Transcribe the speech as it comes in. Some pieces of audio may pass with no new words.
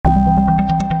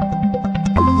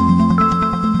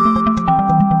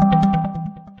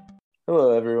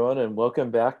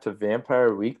welcome back to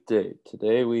Vampire Weekday.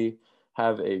 Today we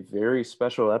have a very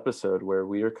special episode where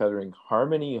we are covering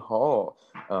Harmony Hall,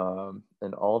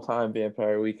 an all-time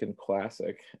Vampire Weekend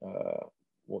classic,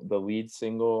 the lead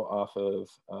single off of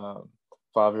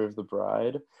Father of the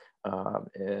Bride,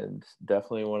 and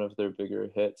definitely one of their bigger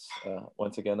hits.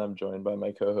 Once again, I'm joined by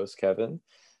my co-host Kevin,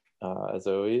 as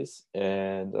always,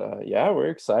 and yeah,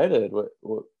 we're excited.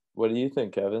 What do you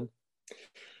think, Kevin?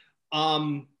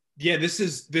 Yeah, this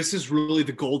is really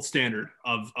the gold standard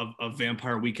of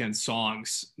Vampire Weekend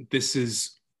songs. This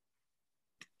is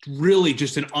really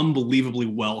just an unbelievably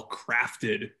well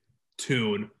crafted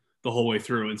tune the whole way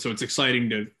through, and so it's exciting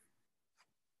to.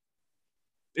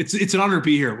 It's an honor to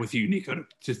be here with you, Nico.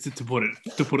 To put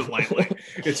it lightly,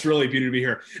 it's really a beauty to be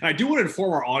here. And I do want to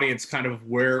inform our audience kind of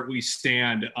where we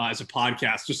stand as a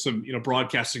podcast. Just some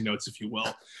broadcasting notes, if you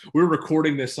will. We're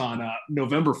recording this on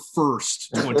November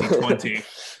 1st, 2020.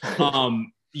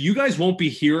 You guys won't be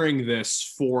hearing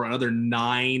this for another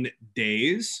 9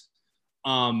 days.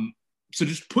 So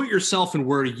just put yourself in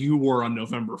where you were on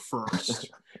November 1st.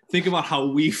 Think about how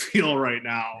we feel right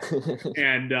now,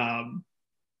 and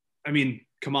I mean.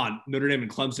 Come on, Notre Dame and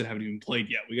Clemson haven't even played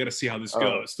yet. We got to see how this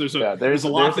goes. There's a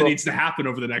lot that needs to happen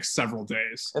over the next several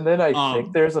days. And then I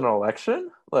think there's an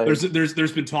election.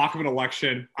 There's been talk of an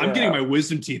election. I'm getting my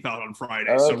wisdom teeth out on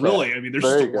Friday, so really, I mean, there's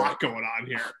just a lot going on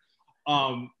here.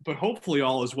 But hopefully,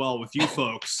 all is well with you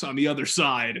folks on the other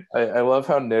side. I love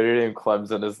how Notre Dame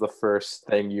Clemson is the first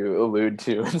thing you allude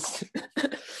to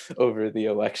over the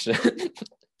election.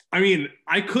 I mean,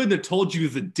 I couldn't have told you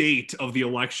the date of the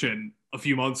election a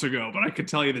few months ago, but I could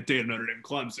tell you the date of Notre Dame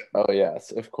Clemson. Oh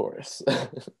yes, of course.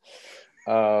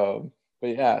 But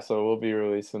yeah, so we'll be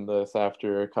releasing this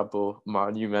after a couple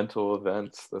monumental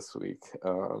events this week.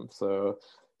 So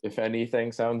if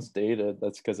anything sounds dated,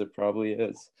 that's because it probably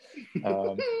is.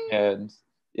 And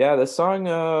yeah, this song,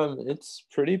 it's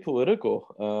pretty political.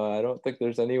 I don't think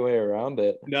there's any way around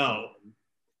it. No.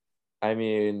 I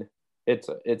mean,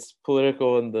 it's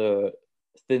political in the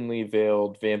thinly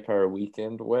veiled Vampire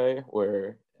Weekend way,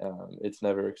 where it's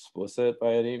never explicit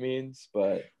by any means,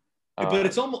 but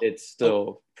it's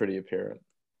still pretty apparent.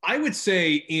 I would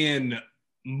say in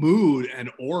mood and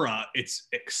aura, it's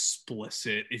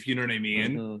explicit, if you know what I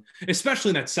mean. Mm-hmm. Especially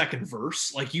in that second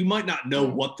verse, like you might not know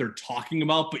what they're talking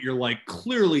about, but you're like,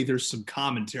 clearly there's some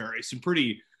commentary, some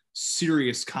pretty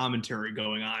serious commentary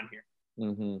going on here.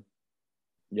 Mm-hmm.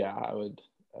 Yeah, I would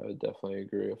definitely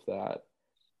agree with that.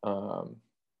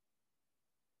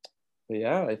 But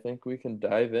yeah, I think we can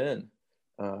dive in.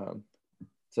 So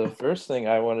the first thing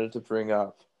I wanted to bring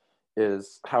up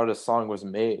is how the song was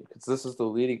made, because this is the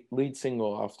lead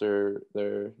single after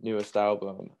their newest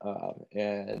album,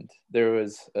 and there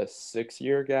was a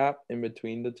 6-year gap in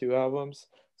between the two albums,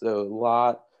 so a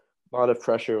lot of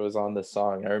pressure was on this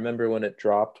song. I remember when it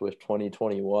dropped with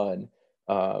 2021,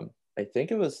 I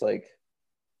think it was like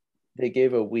they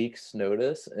gave a week's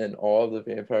notice and all of the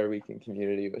Vampire Weekend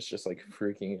community was just like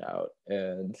freaking out.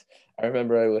 And I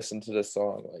remember I listened to this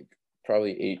song like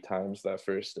probably 8 times that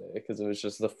first day, because it was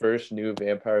just the first new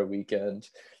Vampire Weekend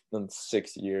in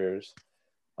 6 years.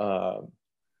 But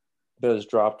it was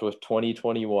dropped with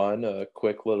 2021, a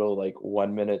quick little like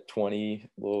 1 minute 20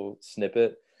 little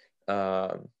snippet.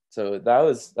 So that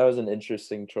was an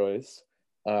interesting choice.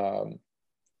 And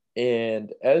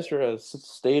Ezra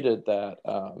stated that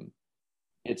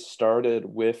it started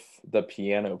with the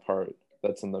piano part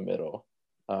that's in the middle.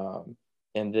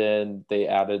 And then they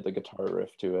added the guitar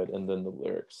riff to it and then the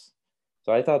lyrics.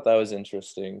 So I thought that was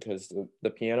interesting because the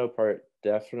piano part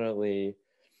definitely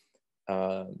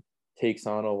takes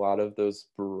on a lot of those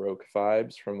Baroque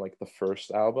vibes from like the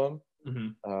first album.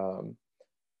 Mm-hmm.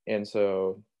 And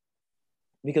so,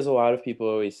 because a lot of people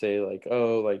always say like,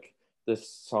 oh, like, this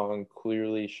song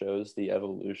clearly shows the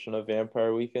evolution of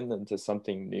Vampire Weekend into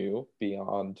something new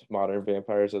beyond modern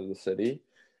Vampires of the City.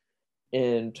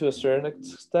 And to a certain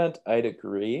extent, I'd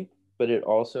agree, but it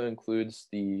also includes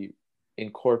the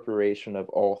incorporation of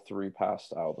all 3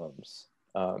 past albums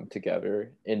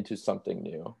together into something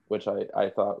new, which I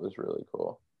thought was really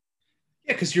cool.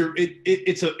 Yeah, because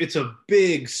it's a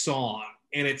big song,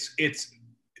 and it's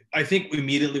I think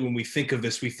immediately when we think of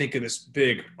this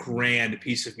big, grand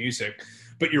piece of music.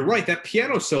 But you're right, that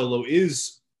piano solo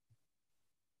is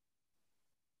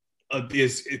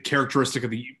characteristic of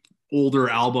the older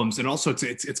albums, and also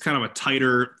it's kind of a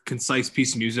tighter, concise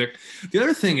piece of music. The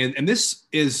other thing, and this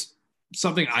is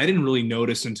something I didn't really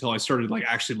notice until I started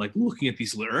actually looking at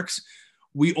these lyrics.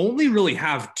 We only really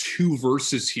have 2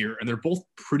 verses here, and they're both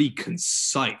pretty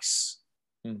concise.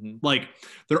 Mm-hmm. Like,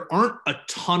 there aren't a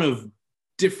ton of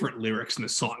different lyrics in the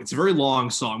song. It's a very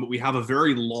long song, but we have a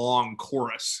very long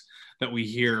chorus that we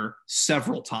hear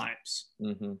several times.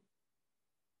 Mm-hmm.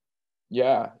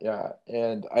 Yeah.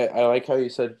 And I like how you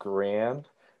said grand,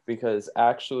 because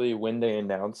actually when they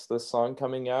announced this song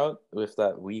coming out with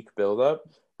that week buildup,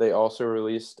 they also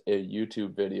released a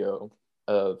YouTube video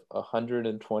of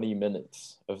 120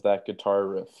 minutes of that guitar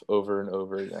riff over and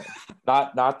over again.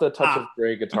 Not the Touch of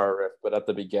Grey guitar riff, but at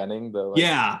the beginning, the like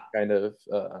kind of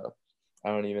I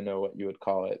don't even know what you would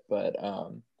call it, but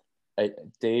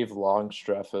Dave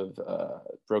Longstreth of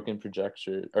Broken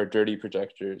Projector or Dirty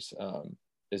Projectors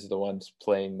is the ones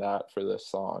playing that for this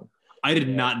song. I did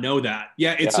not know that.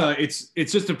 Yeah,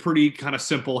 it's just a pretty kind of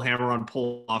simple hammer on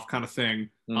pull off kind of thing.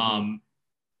 Mm-hmm.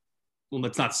 Well,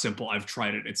 it's not simple. I've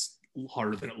tried it. It's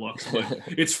harder than it looks, but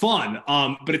it's fun.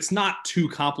 But it's not too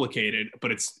complicated,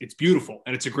 but it's beautiful,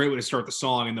 and it's a great way to start the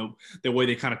song. And the way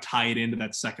they kind of tie it into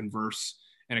that second verse,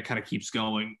 and it kind of keeps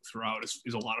going throughout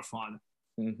is a lot of fun.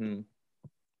 Mm-hmm.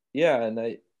 Yeah,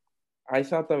 and I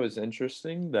thought that was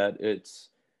interesting that it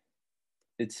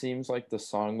seems like the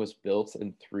song was built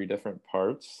in 3 different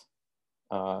parts,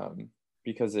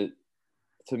 because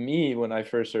to me, when I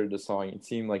first heard the song, it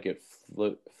seemed like it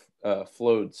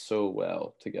flowed so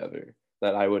well together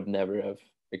that I would never have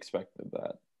expected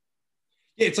that.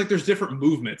 Yeah, it's like there's different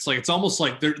movements. Like it's almost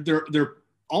like they're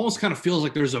almost kind of feels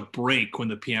like there's a break when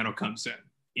the piano comes in.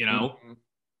 You know, mm-hmm.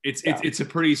 It's a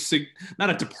pretty not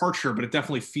a departure, but it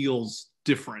definitely feels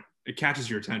different. It catches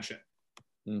your attention.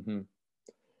 Mm-hmm.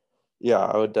 Yeah,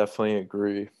 I would definitely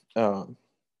agree. So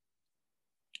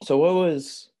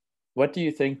what do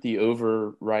you think the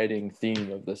overriding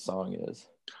theme of this song is?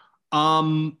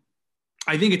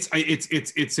 I think it's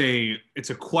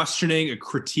a questioning, a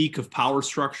critique of power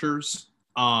structures.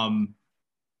 That's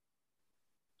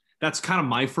kind of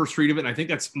my first read of it. And I think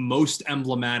that's most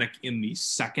emblematic in the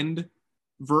second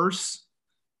verse.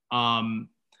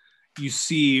 You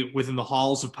see within the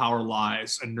halls of power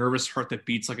lies a nervous heart that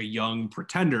beats like a young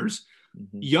pretender's.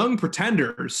 Mm-hmm. Young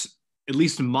pretenders, at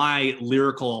least in my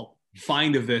lyrical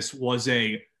find of this, was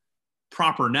a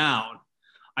proper noun.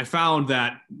 I found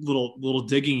that little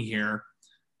digging here.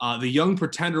 The Young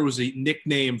Pretender was a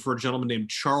nickname for a gentleman named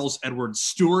Charles Edward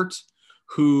Stuart,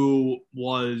 who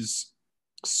was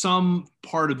some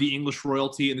part of the English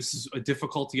royalty. And this is a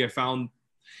difficulty I found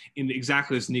in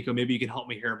exactly this, Nico. Maybe you can help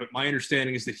me here. But my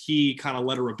understanding is that he kind of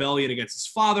led a rebellion against his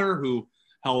father, who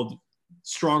held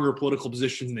stronger political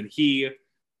positions than he,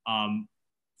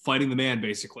 fighting the man,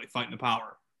 basically, fighting the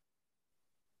power.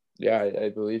 Yeah, I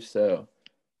believe so.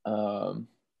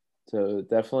 So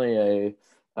definitely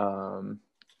a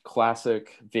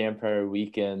classic Vampire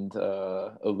Weekend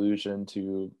allusion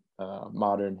to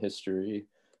modern history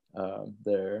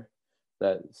there.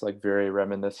 That's like very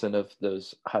reminiscent of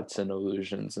those Hudson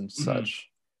allusions and such.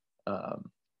 Mm-hmm.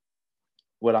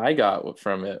 What I got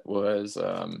from it was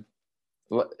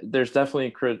there's definitely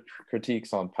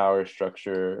critiques on power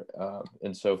structure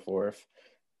and so forth,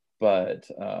 but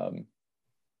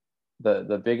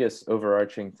the biggest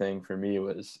overarching thing for me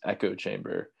was echo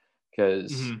chamber,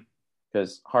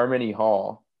 because Harmony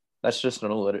Hall, that's just an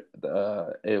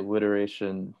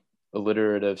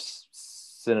alliterative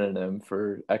synonym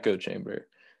for echo chamber.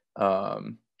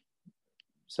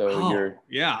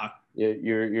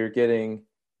 You're getting,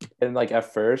 and like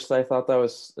at first I thought that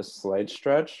was a slight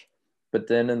stretch, but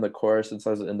then in the chorus it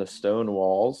says in the stone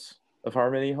walls of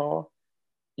Harmony Hall.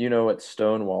 You know what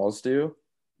stone walls do?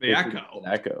 They echo.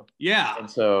 Echo. Yeah. And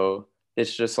so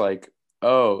it's just like,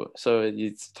 oh, so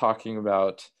it's talking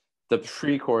about the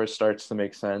pre-chorus starts to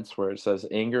make sense, where it says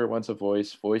anger wants a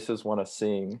voice, voices want to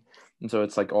sing. And so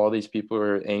it's like all these people who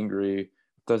are angry.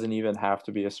 Doesn't even have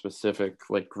to be a specific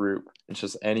like group. It's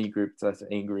just any group that's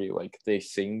angry, like they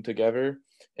sing together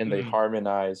and they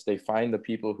harmonize. They find the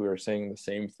people who are saying the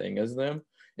same thing as them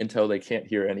until they can't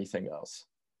hear anything else.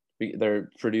 They're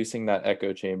producing that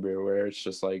echo chamber where it's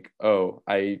just like, oh,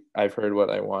 I've heard what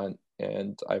I want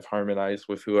and I've harmonized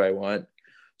with who I want,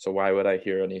 so why would I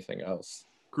hear anything else?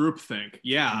 Groupthink.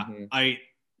 Yeah. Mm-hmm.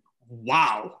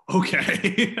 Wow.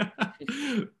 Okay.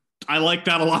 I like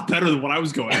that a lot better than what I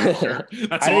was going after.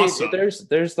 That's awesome.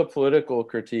 There's the political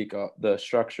critique, the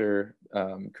structure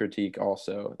critique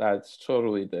also. That's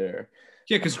totally there.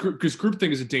 Yeah, because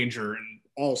groupthink is a danger in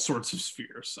all sorts of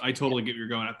spheres. I totally get what you're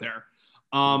going at there.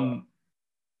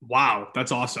 Wow,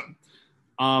 that's awesome.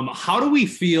 How do we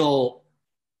feel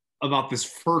about this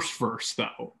first verse,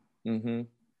 though?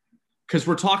 Because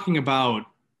we're talking about,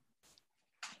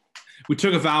 we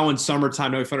took a vow in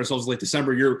summertime, now we find ourselves in late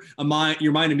December. Your mind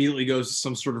immediately goes to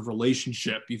some sort of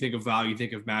relationship. You think of vow, you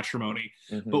think of matrimony.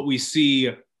 But we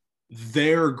see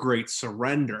their great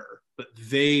surrender, but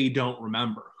they don't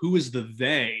remember. Who is the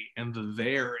they and the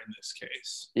there in this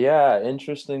case? Yeah,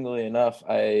 interestingly enough,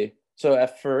 so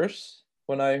at first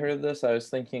when I heard this, I was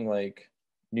thinking like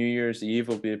New Year's Eve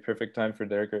will be a perfect time for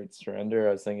their great surrender.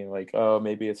 I was thinking like, oh,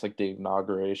 maybe it's like the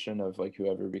inauguration of like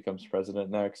whoever becomes president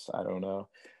next. I don't know.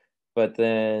 But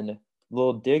then a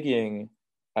little digging,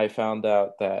 I found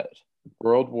out that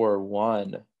World War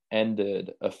One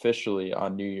ended officially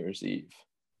on New Year's Eve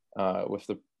with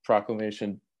the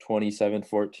Proclamation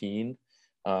 2714 in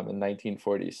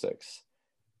 1946.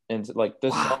 And like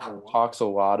this song talks a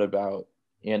lot about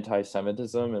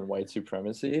anti-Semitism and white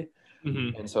supremacy.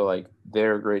 Mm-hmm. And so like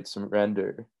their great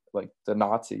surrender, like the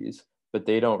Nazis, but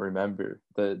they don't remember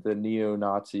the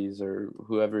neo-Nazis or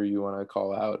whoever you want to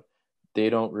call out. They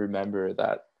don't remember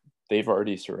that they've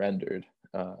already surrendered,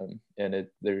 and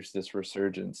there's this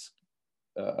resurgence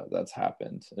that's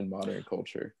happened in modern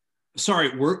culture. Sorry,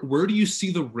 where do you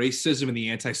see the racism and the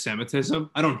anti-Semitism?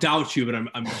 I don't doubt you, but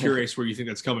I'm curious where you think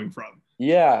that's coming from.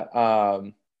 Yeah.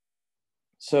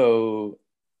 So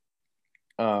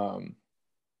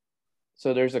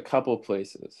there's a couple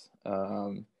places.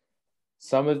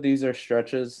 Some of these are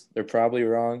stretches. They're probably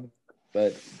wrong,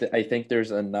 but I think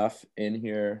there's enough in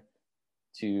here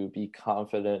to be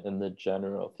confident in the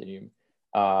general theme.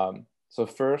 So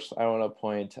first, I want to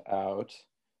point out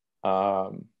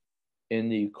in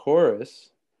the chorus.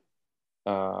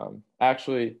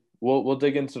 Actually, we'll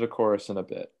dig into the chorus in a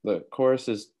bit. The chorus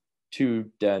is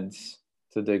too dense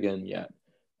to dig in yet.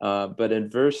 But in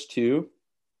verse 2,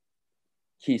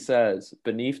 he says,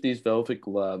 "Beneath these velvet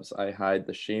gloves, I hide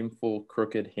the shameful,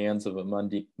 crooked hands of a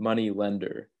money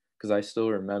lender," because I still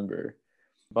remember.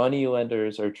 Money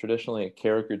lenders are traditionally a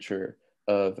caricature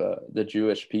of the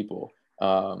Jewish people,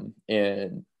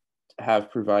 and have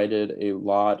provided a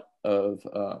lot of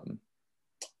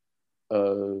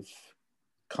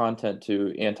content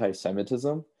to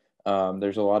anti-Semitism.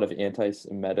 There's a lot of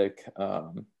anti-Semitic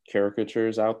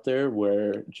caricatures out there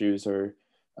where Jews are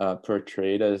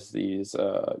portrayed as these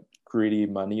greedy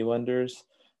money lenders.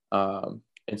 And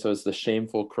so it's the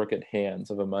shameful, crooked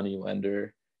hands of a money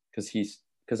lender,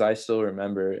 because I still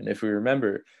remember, and if we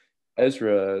remember,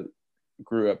 Ezra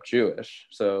grew up Jewish,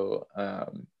 so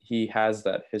he has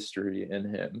that history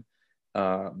in him.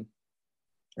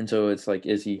 And so it's like,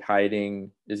 is he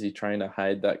trying to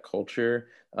hide that culture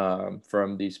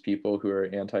from these people who are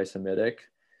anti-Semitic?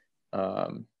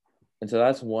 And so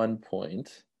that's one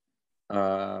point.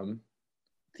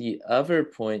 The other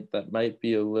point that might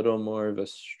be a little more of a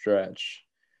stretch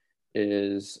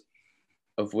is,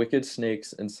 "Of wicked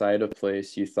snakes inside a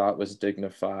place you thought was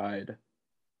dignified."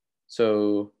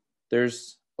 So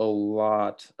there's a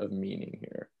lot of meaning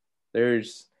here.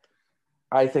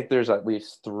 I think there's at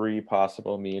least 3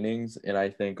 possible meanings, and I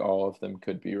think all of them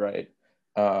could be right.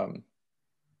 The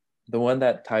one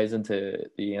that ties into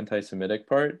the anti-Semitic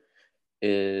part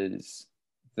is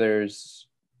there's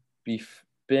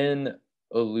been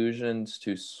allusions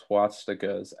to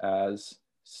swastikas as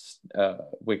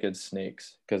wicked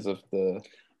snakes because of the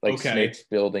snakes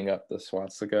building up the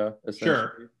swastika, essentially.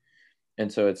 Sure.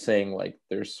 And so it's saying like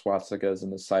there's swastikas in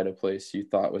the side of place you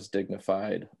thought was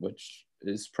dignified, which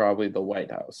is probably the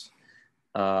White House.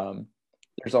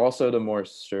 There's also the more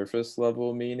surface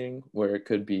level meaning where it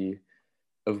could be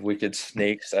of wicked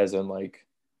snakes, as in like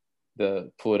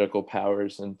the political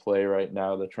powers in play right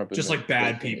now. The Trump just like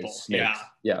bad people.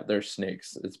 Yeah, they're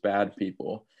snakes. It's bad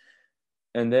people.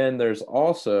 And then there's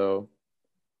also,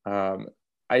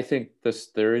 I think this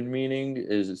third meaning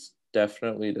is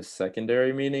definitely the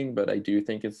secondary meaning, but I do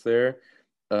think it's there,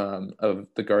 of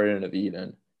the Garden of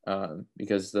Eden.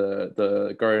 Because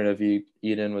the Garden of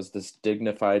Eden was this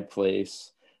dignified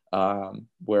place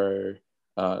where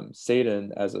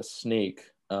Satan, as a snake,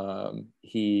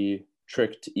 he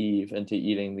tricked Eve into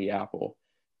eating the apple.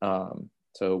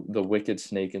 So the wicked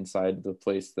snake inside the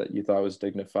place that you thought was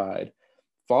dignified,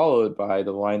 followed by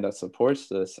the line that supports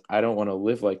this: "I don't want to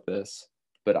live like this,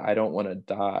 but I don't want to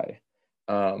die."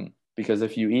 Because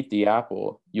if you eat the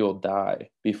apple, you'll die.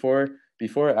 Before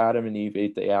Adam and Eve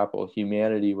ate the apple,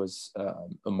 humanity was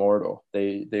immortal.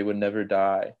 They would never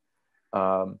die.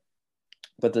 But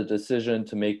the decision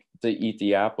to eat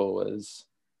the apple was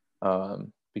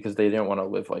because they didn't want to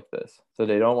live like this. So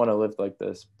they don't want to live like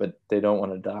this, but they don't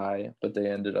want to die. But they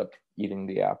ended up eating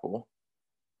the apple.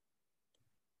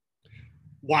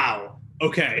 Wow.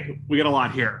 Okay, we got a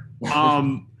lot here.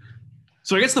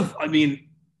 So I guess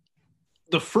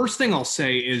the first thing I'll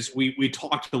say is we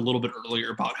talked a little bit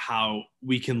earlier about how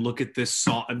we can look at this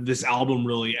album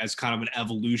really as kind of an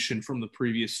evolution from the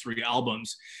previous 3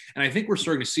 albums. And I think we're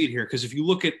starting to see it here, because if you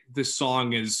look at this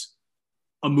song as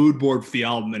a mood board for the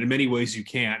album, and in many ways you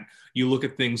can. You look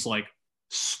at things like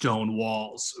Stone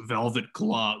Walls, Velvet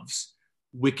Gloves,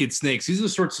 Wicked Snakes. These are the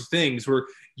sorts of things where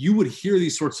you would hear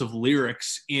these sorts of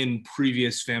lyrics in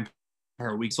previous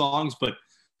Vampire Week songs, but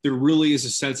there really is a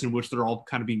sense in which they're all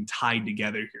kind of being tied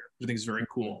together here. I think it's very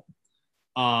cool.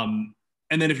 And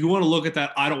then if you want to look at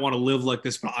that, I don't want to live like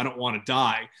this, but I don't want to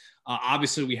die.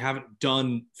 Obviously, we haven't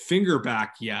done Fingerback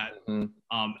yet.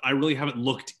 I really haven't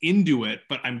looked into it,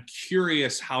 but I'm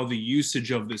curious how the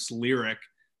usage of this lyric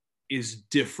is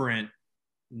different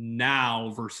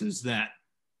now versus then.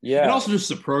 Yeah. And also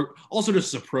just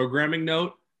a programming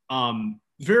note.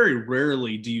 Very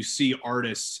rarely do you see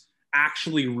artists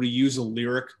actually reuse a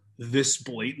lyric this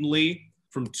blatantly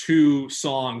from two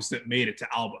songs that made it to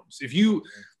albums.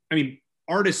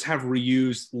 Artists have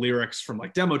reused lyrics from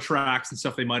like demo tracks and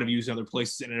stuff they might have used in other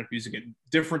places and ended up using it in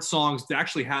different songs. To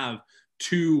actually have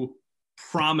two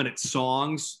prominent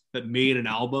songs that made an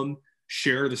album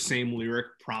share the same lyric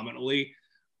prominently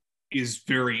is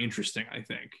very interesting, I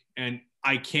think. And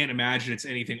I can't imagine it's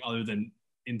anything other than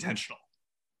intentional.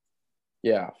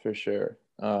 Yeah, for sure.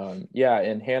 In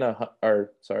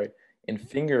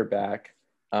Fingerback,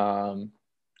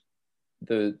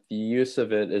 the use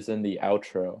of it is in the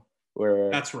outro,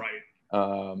 where that's right.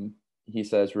 He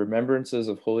says, "Remembrances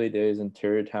of holy days in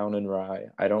Tarrytown and Rye.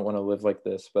 I don't want to live like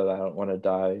this, but I don't want to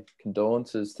die.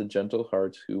 Condolences to gentle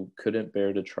hearts who couldn't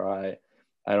bear to try.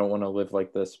 I don't want to live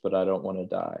like this, but I don't want to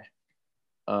die."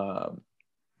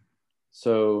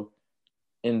 So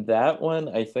in that one,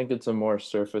 I think it's a more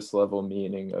surface level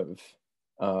meaning of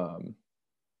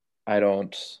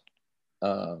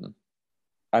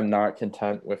I'm not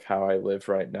content with how I live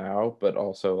right now, but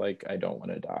also like I don't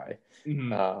want to die.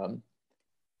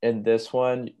 In this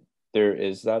one, there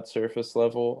is that surface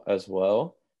level as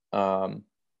well.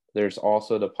 There's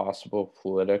also the possible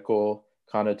political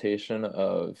connotation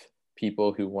of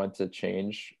people who want to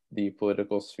change the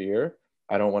political sphere.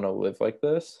 I don't want to live like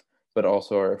this, but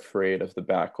also are afraid of the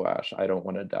backlash. I don't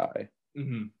want to die.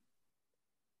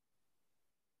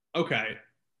 Okay.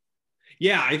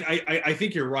 Yeah, I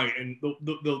think you're right. And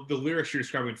the lyrics you're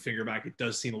describing in Fingerback, it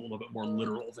does seem a little bit more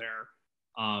literal there.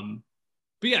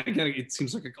 But yeah, again, it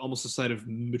seems like almost a sign of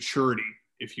maturity,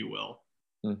 if you will.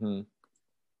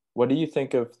 What do you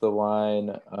think of the line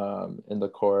in the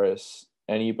chorus,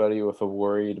 "Anybody with a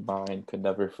worried mind could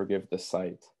never forgive the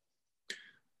sight"?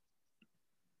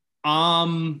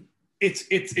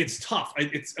 It's tough.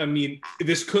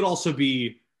 This could also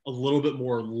be a little bit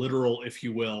more literal, if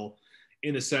you will,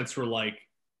 in the sense where, like,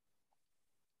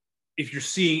 if you're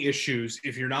seeing issues,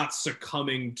 if you're not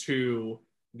succumbing to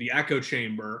the echo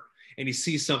chamber and you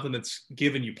see something that's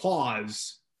giving you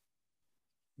pause,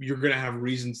 you're going to have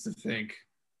reasons to think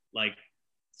like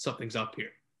something's up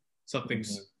here.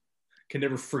 Something's can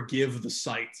never forgive the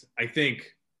sight. I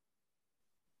think,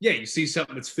 yeah, you see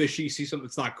something that's fishy, you see something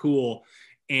that's not cool.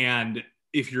 And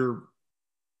if you're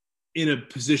in a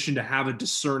position to have a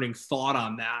discerning thought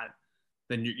on that,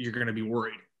 then you're going to be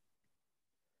worried.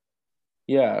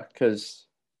 Yeah, because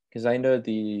I know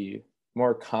the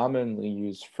more commonly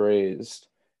used phrase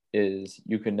is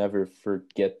 "you can never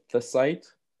forget the sight."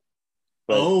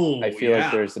 But I feel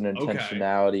like there's an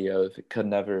intentionality of "could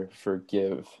never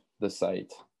forgive the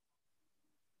sight."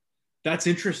 That's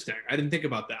interesting. I didn't think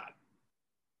about that.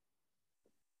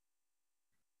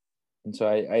 And so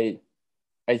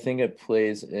I think it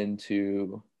plays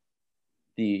into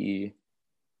the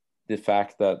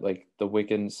fact that like the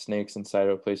wicked snakes inside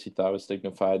of a place you thought was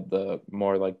dignified, the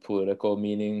more like political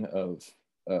meaning of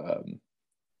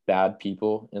bad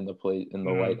people in the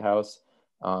White House.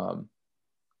 And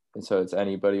so it's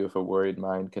anybody with a worried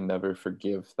mind can never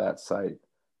forgive that sight.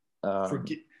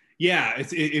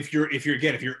 If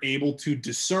you're able to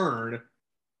discern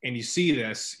and you see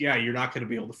this, you're not going to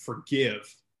be able to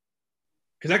forgive,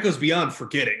 because that goes beyond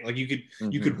forgetting. Like you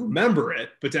could remember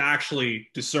it, but to actually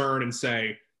discern and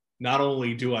say, not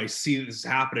only do I see this is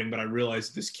happening, but I realize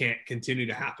this can't continue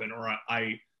to happen, or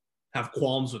I have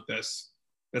qualms with this.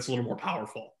 That's a little more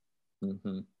powerful.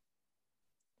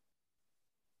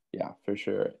 Yeah, for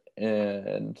sure.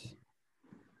 And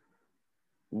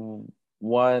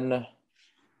one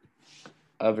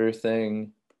other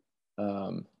thing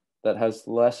that has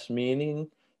less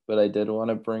meaning, but I did want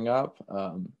to bring up,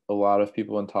 a lot of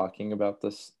people in talking about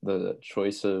this, the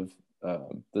choice of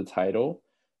the title,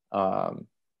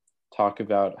 talk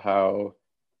about how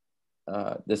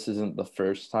this isn't the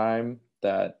first time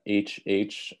that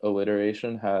HH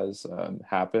alliteration has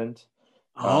happened.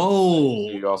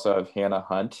 You also have Hannah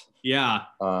Hunt. Yeah.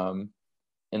 And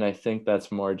I think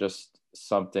that's more just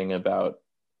something about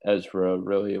Ezra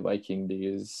really liking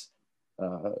these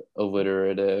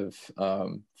alliterative,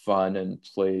 fun, and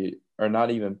or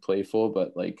not even playful,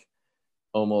 but like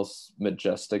almost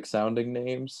majestic sounding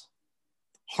names.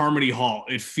 Harmony Hall.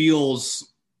 It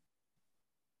feels,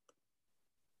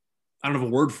 I don't have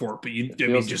a word for it, but I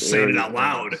mean, just saying it out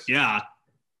loud. Nice. Yeah.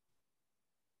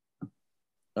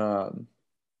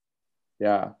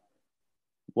 Yeah.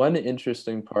 One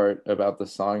interesting part about the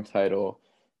song title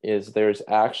is there's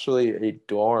actually a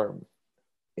dorm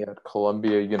at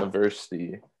Columbia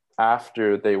University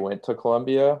after they went to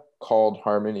Columbia called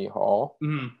Harmony Hall.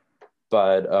 Mm-hmm.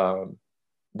 But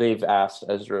they've asked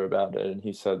Ezra about it, and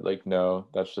he said, like, no,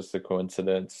 that's just a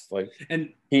coincidence. Like,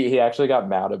 and he actually got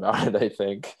mad about it, I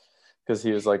think, because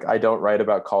he was like, I don't write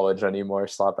about college anymore.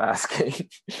 Stop asking.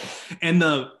 And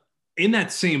in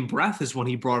that same breath is when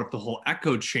he brought up the whole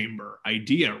echo chamber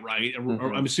idea, right?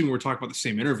 Mm-hmm. I'm assuming we're talking about the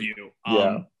same interview.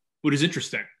 Which is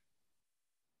interesting.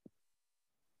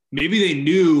 Maybe they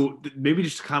knew, maybe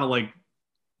just to kind of like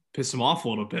piss him off a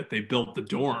little bit, they built the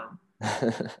dorm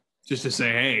just to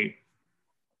say, hey,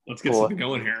 let's get something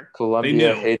going here.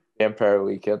 Columbia hates Empire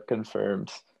Weekend,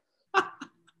 confirmed.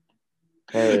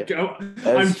 Hey,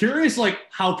 I'm curious, like,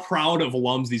 how proud of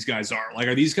alums these guys are. Like,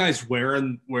 are these guys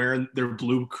wearing their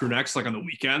blue crew necks like on the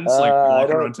weekends, like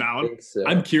walking around town? So.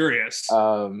 I'm curious.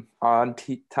 On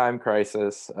Time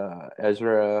Crisis,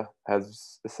 Ezra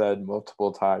has said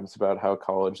multiple times about how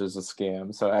college is a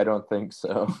scam, so I don't think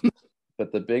so.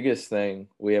 But the biggest thing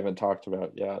we haven't talked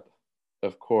about yet,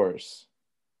 of course,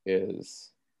 is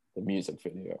the music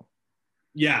video.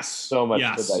 Yes. So much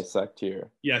to dissect here.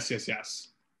 Yes.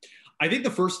 I think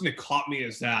the first thing that caught me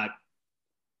is that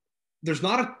there's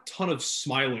not a ton of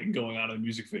smiling going on in the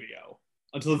music video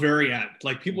until the very end.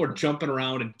 Like, people are jumping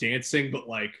around and dancing, but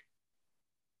like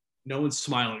no one's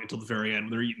smiling until the very end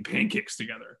when they're eating pancakes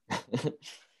together.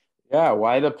 Yeah,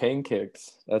 why the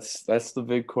pancakes? That's the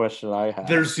big question I have.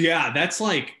 That's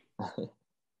like I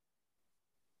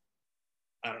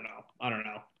don't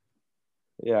know.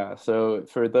 Yeah, so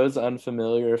for those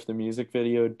unfamiliar with the music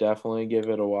video, definitely give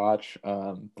it a watch.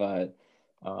 But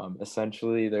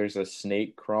essentially, there's a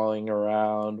snake crawling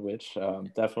around, which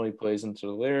definitely plays into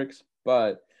the lyrics.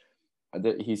 But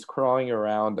he's crawling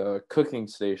around a cooking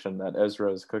station that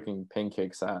Ezra is cooking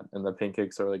pancakes at, and the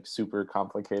pancakes are like super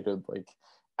complicated, like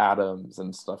atoms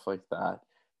and stuff like that.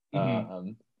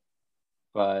 Mm-hmm.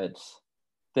 But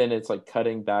then it's like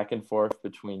cutting back and forth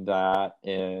between that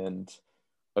and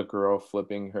a girl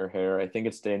flipping her hair. I think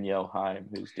it's Danielle Haim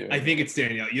who's doing it. I think it's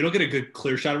Danielle. You don't get a good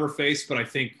clear shot of her face, but I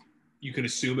think you can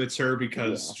assume it's her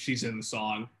because she's in the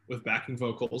song with backing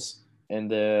vocals.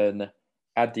 And then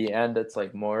at the end, it's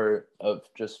like more of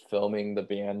just filming the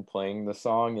band playing the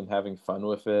song and having fun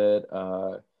with it.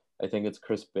 I think it's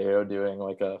Chris Baio doing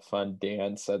like a fun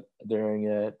dance during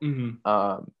it.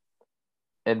 Mm-hmm.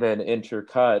 And then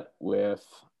intercut with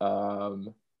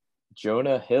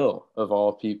Jonah Hill, of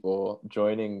all people,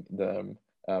 joining them,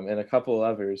 and a couple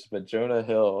others, but Jonah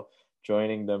Hill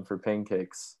joining them for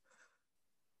pancakes.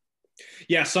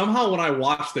 Yeah, somehow when I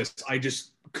watched this, I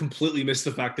just completely missed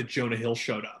the fact that Jonah Hill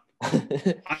showed up.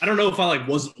 I don't know if I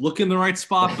wasn't looking in the right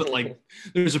spot, but like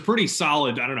there's a pretty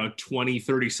solid, 20,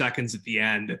 30 seconds at the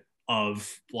end of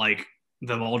like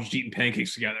them all just eating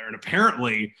pancakes together. And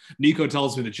apparently Nico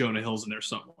tells me that Jonah Hill's in there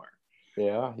somewhere.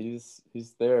 Yeah, he's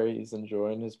there. He's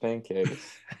enjoying his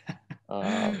pancakes.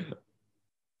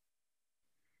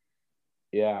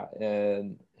 Yeah,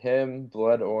 and him,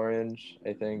 Blood Orange.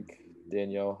 I think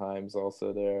Danielle Haim's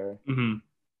also there. Mm-hmm.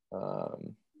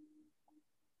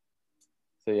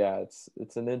 So yeah,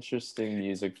 it's an interesting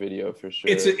music video for sure.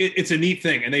 It's a neat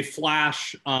thing, and they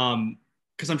flash.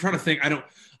 Because I'm trying to think.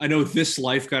 I know This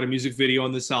Life got a music video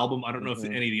on this album. I don't know if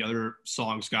any of the other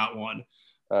songs got one.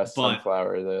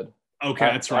 Sunflower did. Okay,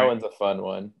 that's right. That one's a fun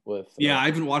one. I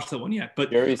haven't watched that one yet, but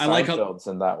Jerry Seinfeld's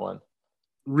in that one.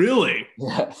 Really?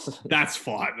 Yes. That's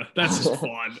fun. That's just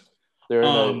fun.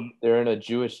 They're in a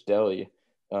Jewish deli.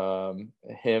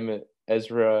 Him,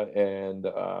 Ezra, and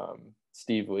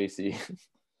Steve Lacy.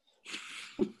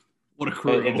 What a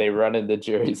crew! And they run into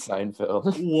Jerry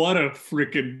Seinfeld. What a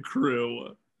freaking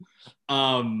crew!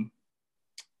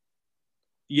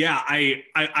 Yeah,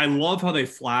 I love how they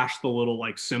flash the little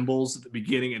like symbols at the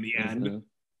beginning and the end.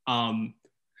 Mm-hmm.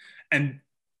 And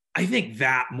I think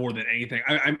that more than anything,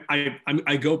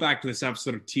 I go back to this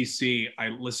episode of TC I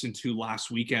listened to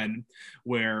last weekend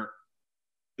where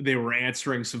they were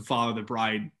answering some Father the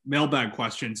Bride mailbag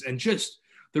questions, and just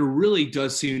there really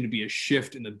does seem to be a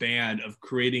shift in the band of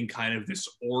creating kind of this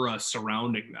aura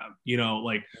surrounding them,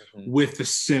 with the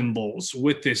symbols,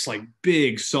 with this like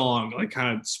big song, like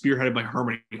kind of spearheaded by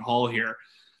Harmony Hall here.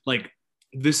 Like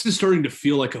this is starting to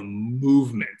feel like a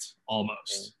movement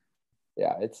almost.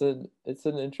 Yeah, it's an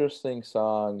interesting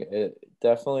song. It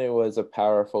definitely was a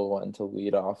powerful one to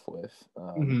lead off with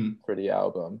for the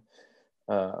album.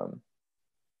 Um,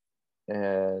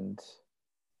 and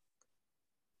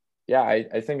yeah,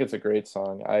 I think it's a great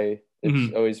song.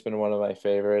 It's always been one of my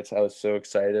favorites. I was so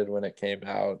excited when it came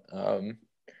out.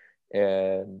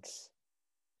 And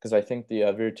because I think the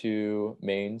other two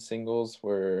main singles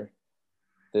were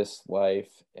This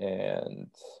Life and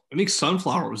I think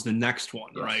Sunflower was the next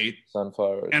one, yes, right?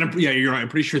 Sunflower. And yeah, you're right. I'm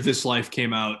pretty sure This Life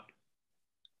came out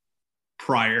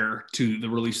prior to the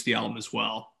release of the album as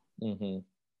well. Mm-hmm.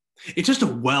 It's just a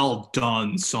well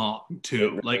done song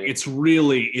too. It Like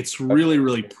really, it's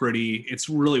really pretty. It's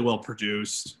really well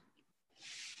produced.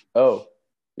 oh,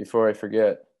 before I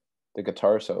forget, the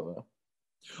guitar solo.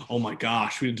 Oh my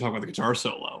gosh, we didn't talk about the guitar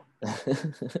solo.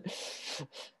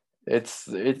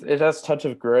 It has touch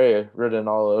of gray written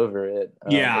all over it.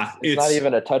 Yeah, it's not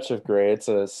even a touch of gray; it's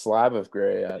a slab of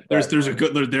gray. There's a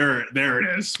good there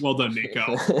it is. Well done,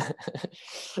 Nico.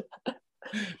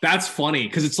 That's funny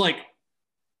because it's like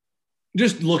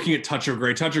just looking at Touch of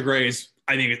Grey. Touch of Grey is,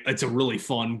 I think it's a really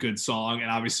fun, good song, and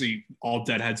obviously all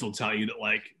Deadheads will tell you that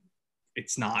like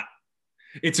it's not.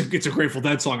 It's a Grateful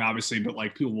Dead song, obviously, but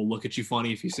like people will look at you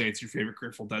funny if you say it's your favorite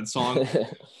Grateful Dead song.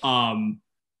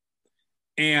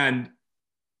 And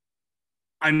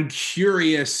I'm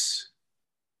curious.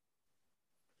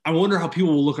 I wonder how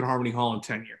people will look at Harmony Hall in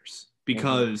 10 years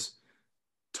because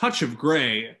Touch of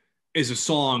Grey is a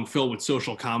song filled with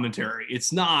social commentary.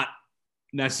 It's not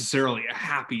necessarily a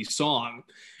happy song.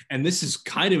 And this is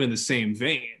kind of in the same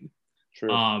vein.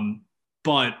 True.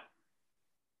 But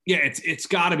yeah, it's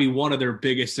got to be one of their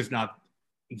biggest, if not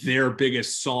their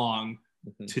biggest song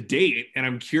to date. And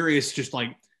I'm curious just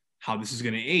like how this is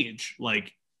going to age,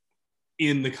 like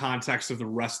in the context of the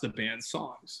rest of the band's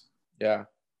songs. Yeah.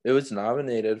 It was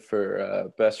nominated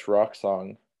for Best Rock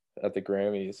Song at the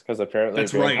Grammys because apparently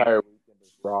That's Vampire right. Weekend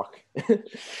is rock.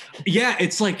 Yeah,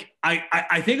 it's like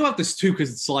I think about this too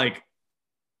because it's like,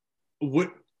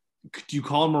 what do you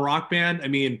call them a rock band? I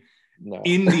mean, no,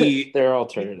 indie. They're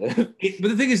alternative. But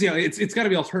the thing is, yeah, it's got to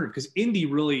be alternative because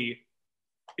indie really,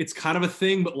 it's kind of a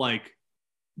thing. But like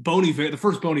Bon Iver, the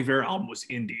first Bon Iver album was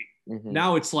indie.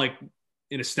 Now it's like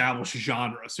an established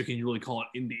genre, so can you really call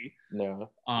it indie? No.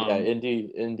 Yeah,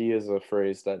 indie is a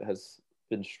phrase that has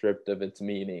been stripped of its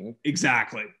meaning.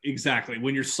 Exactly.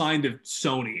 When you're signed to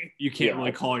Sony, you can't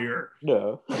really call your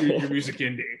music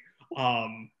indie.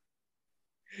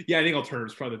 Yeah, I think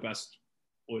alternative is probably the best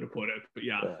way to put it. But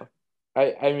yeah.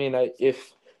 I mean,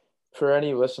 if for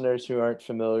any listeners who aren't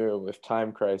familiar with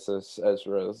Time Crisis,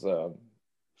 Ezra's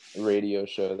radio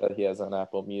show that he has on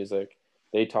Apple Music,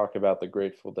 they talk about the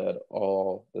Grateful Dead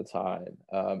all the time.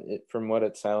 From what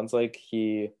it sounds like,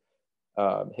 his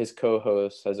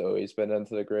co-host has always been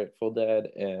into the Grateful Dead,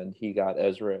 and he got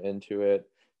Ezra into it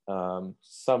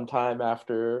sometime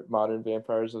after Modern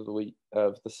Vampires of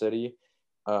the City,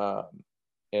 and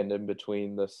in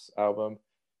between this album.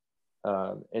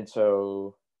 And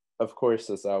so, of course,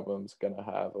 this album's gonna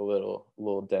have a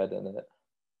little Dead in it.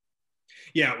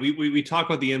 Yeah, we talk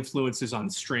about the influences on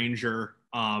Stranger.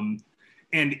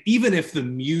 And even if the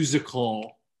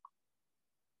musical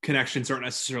connections aren't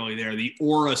necessarily there, the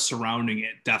aura surrounding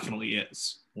it definitely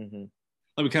is. Like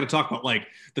we kind of talk about, like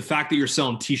the fact that you're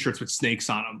selling T-shirts with snakes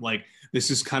on them. Like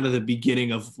this is kind of the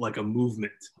beginning of like a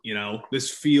movement. You know, this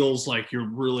feels like you're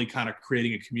really kind of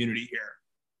creating a community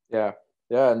here.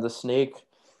 Yeah, and the snake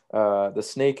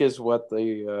is what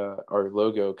our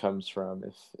logo comes from.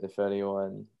 If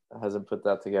anyone hasn't put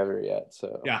that together yet.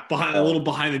 So yeah, a little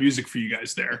behind the music for you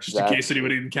guys there, just in case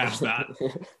anybody didn't catch that.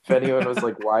 If anyone was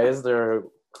like, why is there a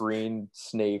green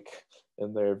snake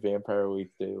in their Vampire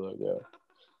Weekday logo?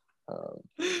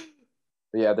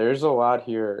 Yeah, there's a lot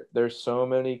here. There's so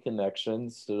many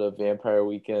connections to the Vampire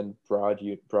Weekend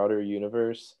broader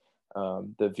universe,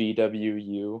 the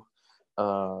VWU,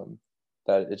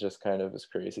 that it just kind of is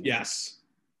crazy. Yes.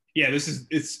 Yeah, it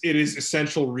is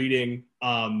essential reading.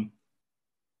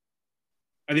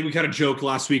 I think we kind of joked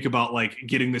last week about like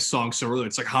getting this song so early.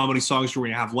 It's like, how many songs do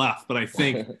we have left? But I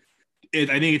think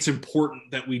it's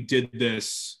important that we did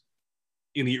this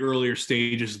in the earlier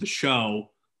stages of the show,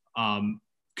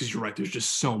 because you're right. There's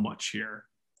just so much here.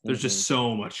 There's just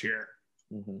so much here.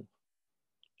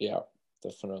 Yeah,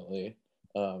 definitely.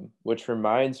 Which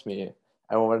reminds me,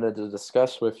 I wanted to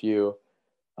discuss with you.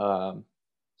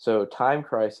 So Time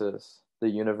Crisis, the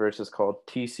universe is called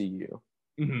TCU.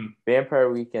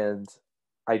 Vampire Weekend,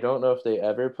 I don't know if they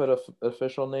ever put an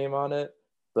official name on it,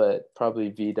 but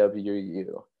probably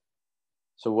VWU.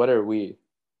 So what are we?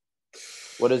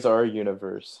 What is our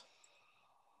universe?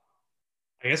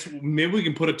 I guess maybe we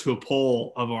can put it to a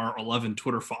poll of our 11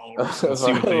 Twitter followers and Of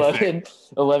see our what they think.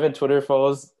 11 Twitter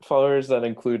followers that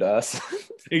include us.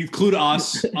 Include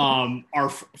us, our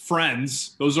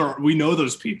friends. We know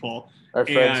those people. Our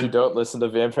friends who don't listen to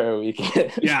Vampire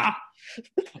Weekend. Yeah.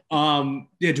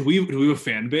 Do we have a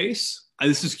fan base?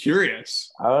 This is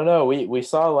curious. I don't know. We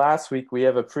saw last week we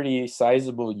have a pretty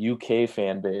sizable UK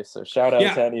fan base. So shout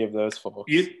out to any of those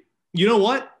folks. You know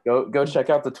what? Go check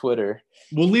out the Twitter.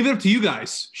 We'll leave it up to you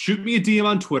guys. Shoot me a DM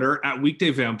on Twitter at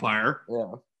Weekday Vampire.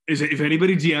 Yeah. If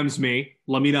anybody DMs me,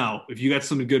 let me know if you got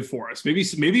something good for us.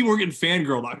 Maybe we're getting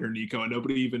fangirled out here, Nico, and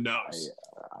nobody even knows.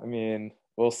 I mean,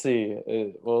 we'll see.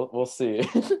 We'll see.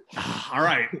 All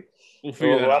right.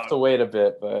 We'll have to wait a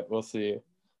bit, but we'll see.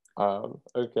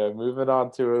 Okay, moving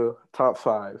on to top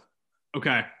 5.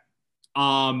 Okay.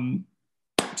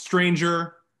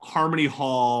 Stranger, Harmony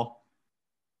Hall,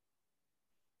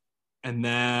 and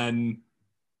then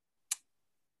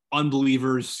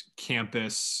Unbelievers,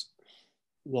 Campus,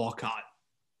 Walcott.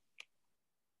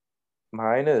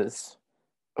 Mine is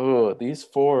these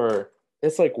 4.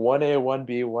 It's like 1A,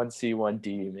 1B, 1C,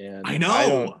 1D, man. I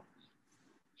know.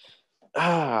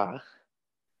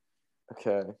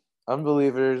 Okay.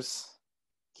 Unbelievers,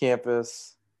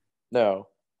 Campus. No.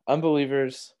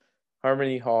 Unbelievers,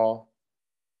 Harmony Hall,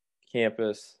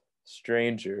 Campus,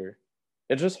 Stranger.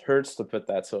 It just hurts to put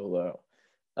that so low.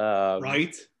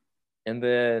 Right. And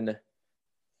then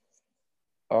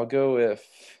I'll go with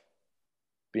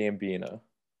Bambina.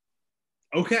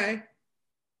 Okay.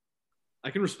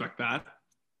 I can respect that.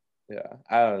 Yeah,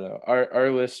 I don't know.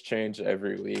 Our lists change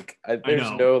every week.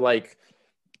 There's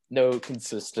no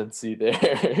consistency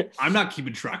there. I'm not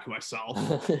keeping track of myself.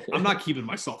 I'm not keeping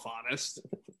myself honest.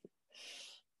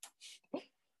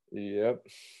 Yep.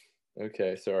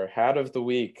 Okay, so our hat of the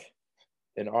week,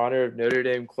 in honor of Notre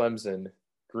Dame Clemson,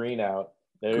 green out.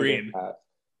 Green. Hat.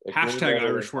 Hashtag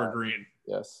Irish wear green.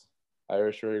 Yes,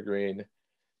 Irish wear green.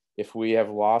 If we have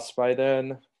lost by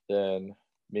then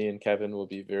me and Kevin will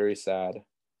be very sad.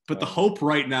 But the hope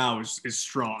right now is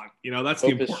strong. That's the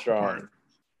important part.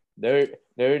 Notre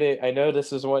Dame, I know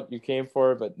this is what you came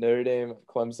for, but Notre Dame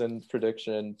Clemson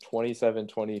prediction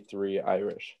 27-23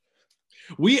 Irish.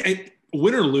 We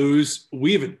win or lose,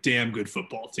 we have a damn good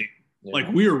football team. Yeah.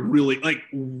 We are really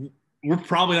we're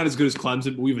probably not as good as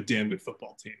Clemson, but we have a damn good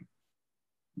football team.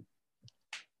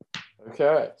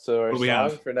 Okay, so our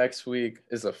song for next week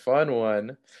is a fun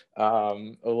one. A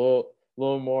little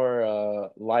more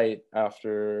light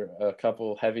after a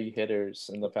couple heavy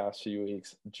hitters in the past few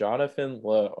weeks. Jonathan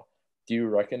Lowe. Do you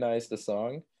recognize the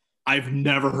song? I've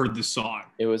never heard this song.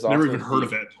 It was never even heard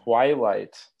of it.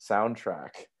 Twilight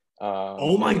soundtrack.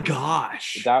 Oh my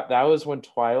gosh. That was when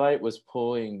Twilight was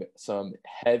pulling some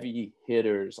heavy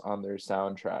hitters on their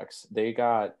soundtracks. They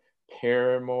got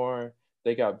Paramore,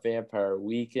 they got Vampire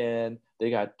Weekend,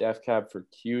 they got Death Cab for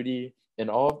Cutie. And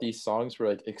all of these songs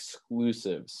were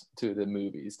exclusives to the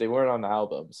movies. They weren't on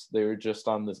albums. They were just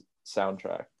on the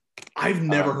soundtrack. I've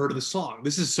never heard of the song.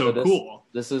 This is so cool.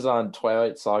 This is on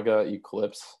Twilight Saga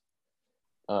Eclipse.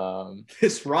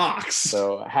 This rocks.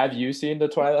 So have you seen the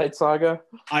Twilight Saga?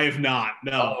 I have not.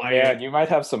 No. You might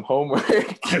have some homework.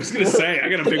 I was going to say, I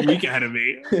got a big week ahead of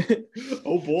me.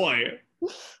 Oh, boy.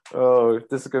 Oh,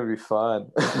 this is going to be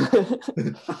fun.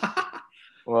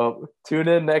 Well, tune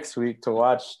in next week to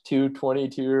watch 2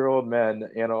 22-year-old men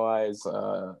analyze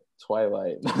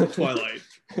Twilight.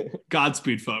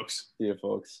 Godspeed, folks. See you,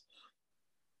 folks.